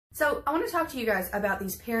So I want to talk to you guys about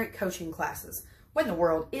these parent coaching classes. What in the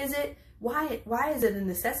world is it? Why is it a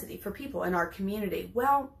necessity for people in our community?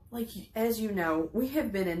 Well, as you know, we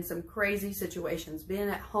have been in some crazy situations, being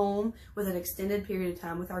at home with an extended period of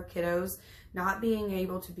time with our kiddos, not being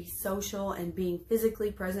able to be social and being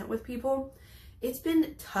physically present with people. It's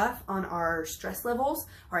been tough on our stress levels,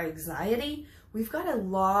 our anxiety. We've got a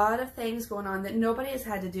lot of things going on that nobody has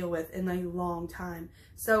had to deal with in a long time.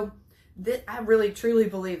 So I really truly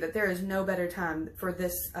believe that there is no better time for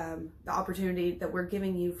this, the opportunity that we're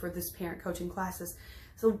giving you for this parent coaching classes.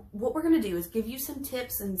 So what we're going to do is give you some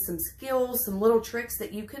tips and some skills, some little tricks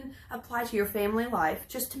that you can apply to your family life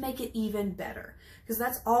just to make it even better. Because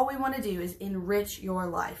that's all we want to do is enrich your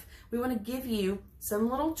life. We want to give you some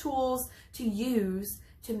little tools to use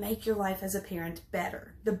to make your life as a parent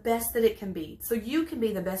better, the best that it can be. So you can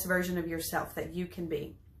be the best version of yourself that you can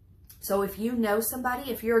be. So if you know somebody,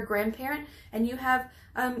 if you're a grandparent and you have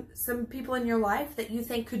some people in your life that you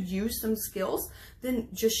think could use some skills, then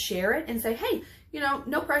just share it and say, hey,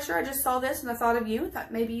 no pressure. I just saw this and I thought of you and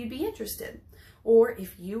thought maybe you'd be interested. Or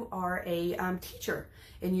if you are a teacher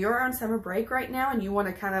and you're on summer break right now and you want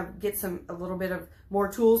to kind of get a little bit of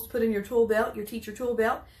more tools to put in your tool belt, your teacher tool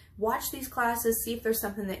belt, watch these classes, see if there's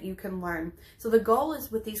something that you can learn. So the goal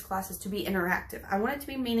is with these classes to be interactive. I want it to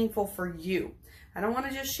be meaningful for you. I don't want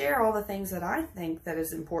to just share all the things that I think that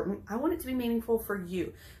is important. I want it to be meaningful for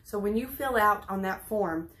you. So when you fill out on that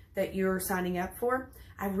form that you're signing up for,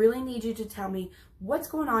 I really need you to tell me what's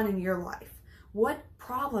going on in your life. What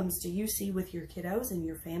problems do you see with your kiddos and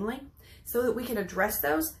your family so that we can address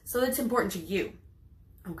those so that it's important to you.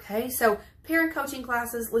 Okay, so parent coaching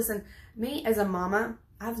classes, listen, me as a mama,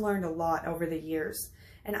 I've learned a lot over the years.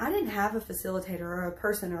 And I didn't have a facilitator or a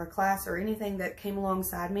person or a class or anything that came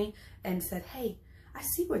alongside me and said, hey, I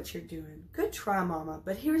see what you're doing. Good try, mama,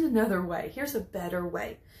 but here's another way. Here's a better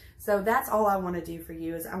way. So that's all I want to do for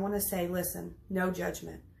you is I want to say, listen, no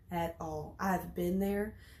judgment at all. I've been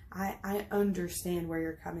there. I understand where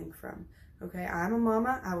you're coming from. Okay, I'm a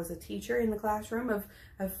mama. I was a teacher in the classroom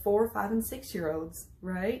of 4, 5, and 6-year-olds,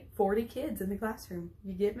 right? 40 kids in the classroom.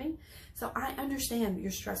 You get me? So I understand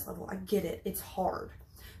your stress level. I get it. It's hard.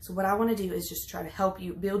 So what I want to do is just try to help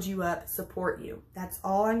you, build you up, support you. That's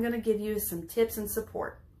all I'm going to give you is some tips and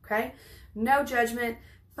support, okay? No judgment,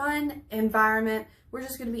 fun environment. We're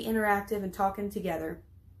just going to be interactive and talking together.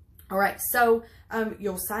 All right, so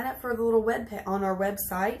you'll sign up for the little on our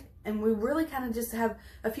website, and we really kind of just have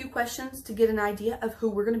a few questions to get an idea of who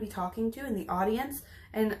we're going to be talking to in the audience.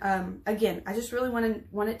 And again, I just really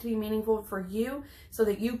want it to be meaningful for you so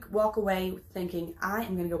that you walk away thinking, I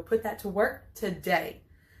am going to go put that to work today.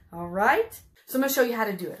 All right, so I'm going to show you how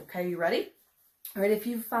to do it. Okay, you ready? All right, if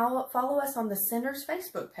you follow us on the Center's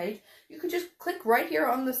Facebook page, you can just click right here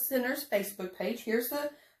on the Center's Facebook page. Here's the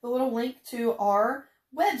little link to our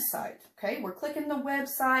website. Okay, we're clicking the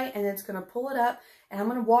website and it's going to pull it up and I'm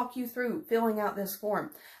going to walk you through filling out this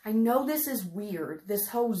form. I know this is weird, this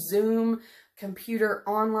whole Zoom, computer,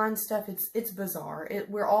 online stuff, it's bizarre.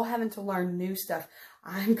 We're all having to learn new stuff.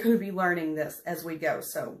 I'm going to be learning this as we go,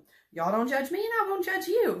 so y'all don't judge me and I won't judge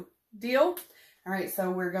you. Deal? All right,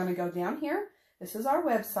 so we're going to go down here. This is our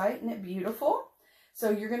website. Isn't it beautiful? So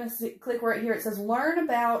you're going to click right here. It says learn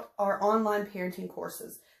about our online parenting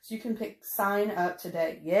courses. So you can pick sign up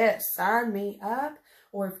today. Yes, sign me up.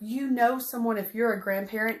 Or if you know someone, if you're a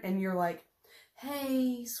grandparent and you're like,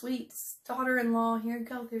 hey, sweet daughter-in-law, here you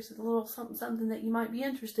go. There's a little something that you might be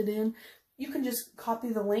interested in. You can just copy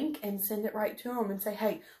the link and send it right to them and say,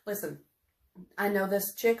 hey, listen, I know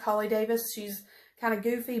this chick, Holly Davis, she's kind of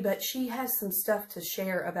goofy, but she has some stuff to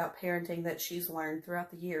share about parenting that she's learned throughout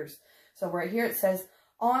the years. So right here it says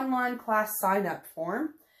online class sign up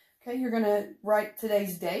form. Okay, you're going to write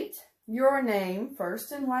today's date, your name,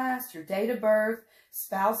 first and last, your date of birth,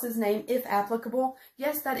 spouse's name, if applicable.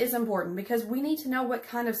 Yes, that is important because we need to know what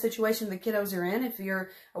kind of situation the kiddos are in. If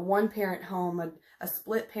you're a one-parent home, a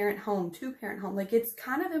split-parent home, two-parent home, it's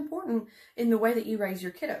kind of important in the way that you raise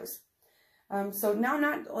your kiddos. So now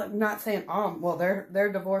I'm not saying, well,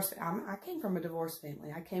 they're divorced. I came from a divorced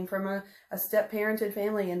family. I came from a step-parented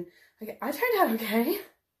family, and I turned out okay,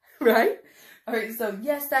 right? All right, so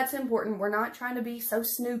yes, that's important. We're not trying to be so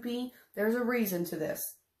snoopy. There's a reason to this.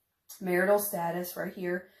 Marital status right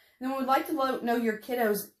here. And then we'd like to know your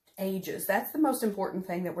kiddos' ages. That's the most important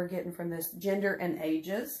thing that we're getting from this, gender and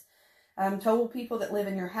ages. Total people that live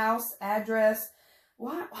in your house, address.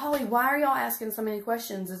 Why, Holly, why are y'all asking so many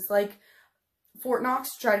questions? It's like Fort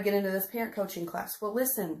Knox to try to get into this parent coaching class. Well,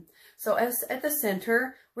 listen, so at the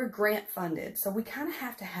center, we're grant funded. So we kind of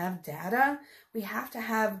have to have data. We have to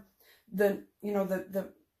have the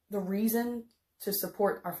reason to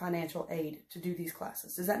support our financial aid to do these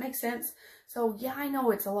classes. Does that make sense? So yeah, I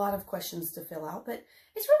know it's a lot of questions to fill out, but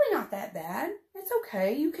it's really not that bad. It's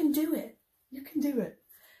okay. You can do it. You can do it.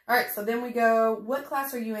 All right, so then we go, what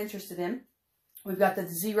class are you interested in? We've got the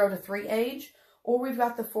 0 to 3 age, or we've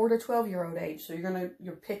got the 4 to 12-year-old age. So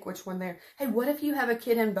you'll pick which one there. Hey, what if you have a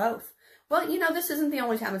kid in both? Well, this isn't the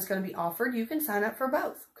only time it's going to be offered. You can sign up for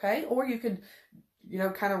both, okay? Or you could,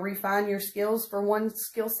 kind of refine your skills for one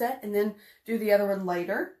skill set and then do the other one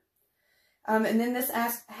later. And then this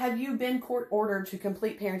asks, have you been court ordered to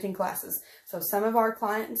complete parenting classes? So some of our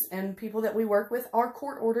clients and people that we work with are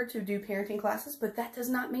court ordered to do parenting classes, but that does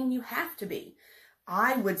not mean you have to be.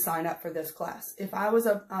 I would sign up for this class. If I was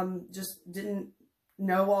just didn't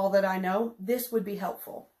know all that I know, this would be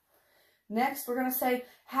helpful. Next, we're going to say,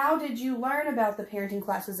 how did you learn about the parenting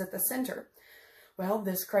classes at the center? Well,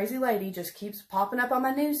 this crazy lady just keeps popping up on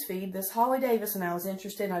my news feed, this Holly Davis, and I was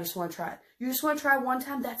interested and I just want to try it. You just want to try one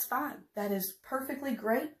time? That's fine. That is perfectly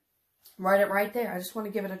great. Write it right there. I just want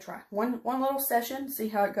to give it a try. One little session, see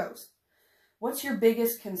how it goes. What's your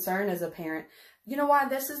biggest concern as a parent? You know why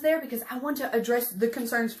this is there? Because I want to address the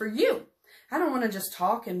concerns for you. I don't want to just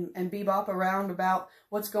talk and bebop around about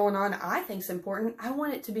what's going on I think is important. I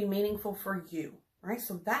want it to be meaningful for you, right?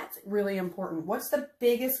 So that's really important. What's the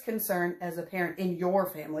biggest concern as a parent in your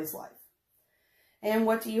family's life? And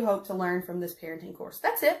what do you hope to learn from this parenting course?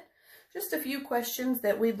 That's it. Just a few questions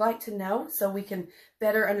that we'd like to know so we can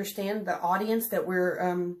better understand the audience that we're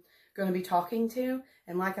going to be talking to.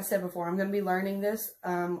 And like I said before, I'm going to be learning this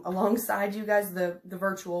alongside you guys, the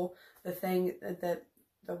virtual,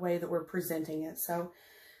 the way that we're presenting it. So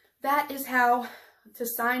that is how to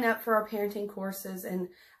sign up for our parenting courses. And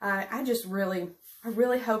I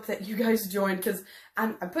really hope that you guys join, because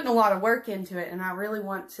I'm putting a lot of work into it, and I really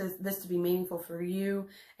want this to be meaningful for you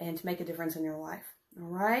and to make a difference in your life. All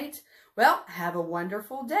right. Well, have a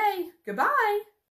wonderful day. Goodbye.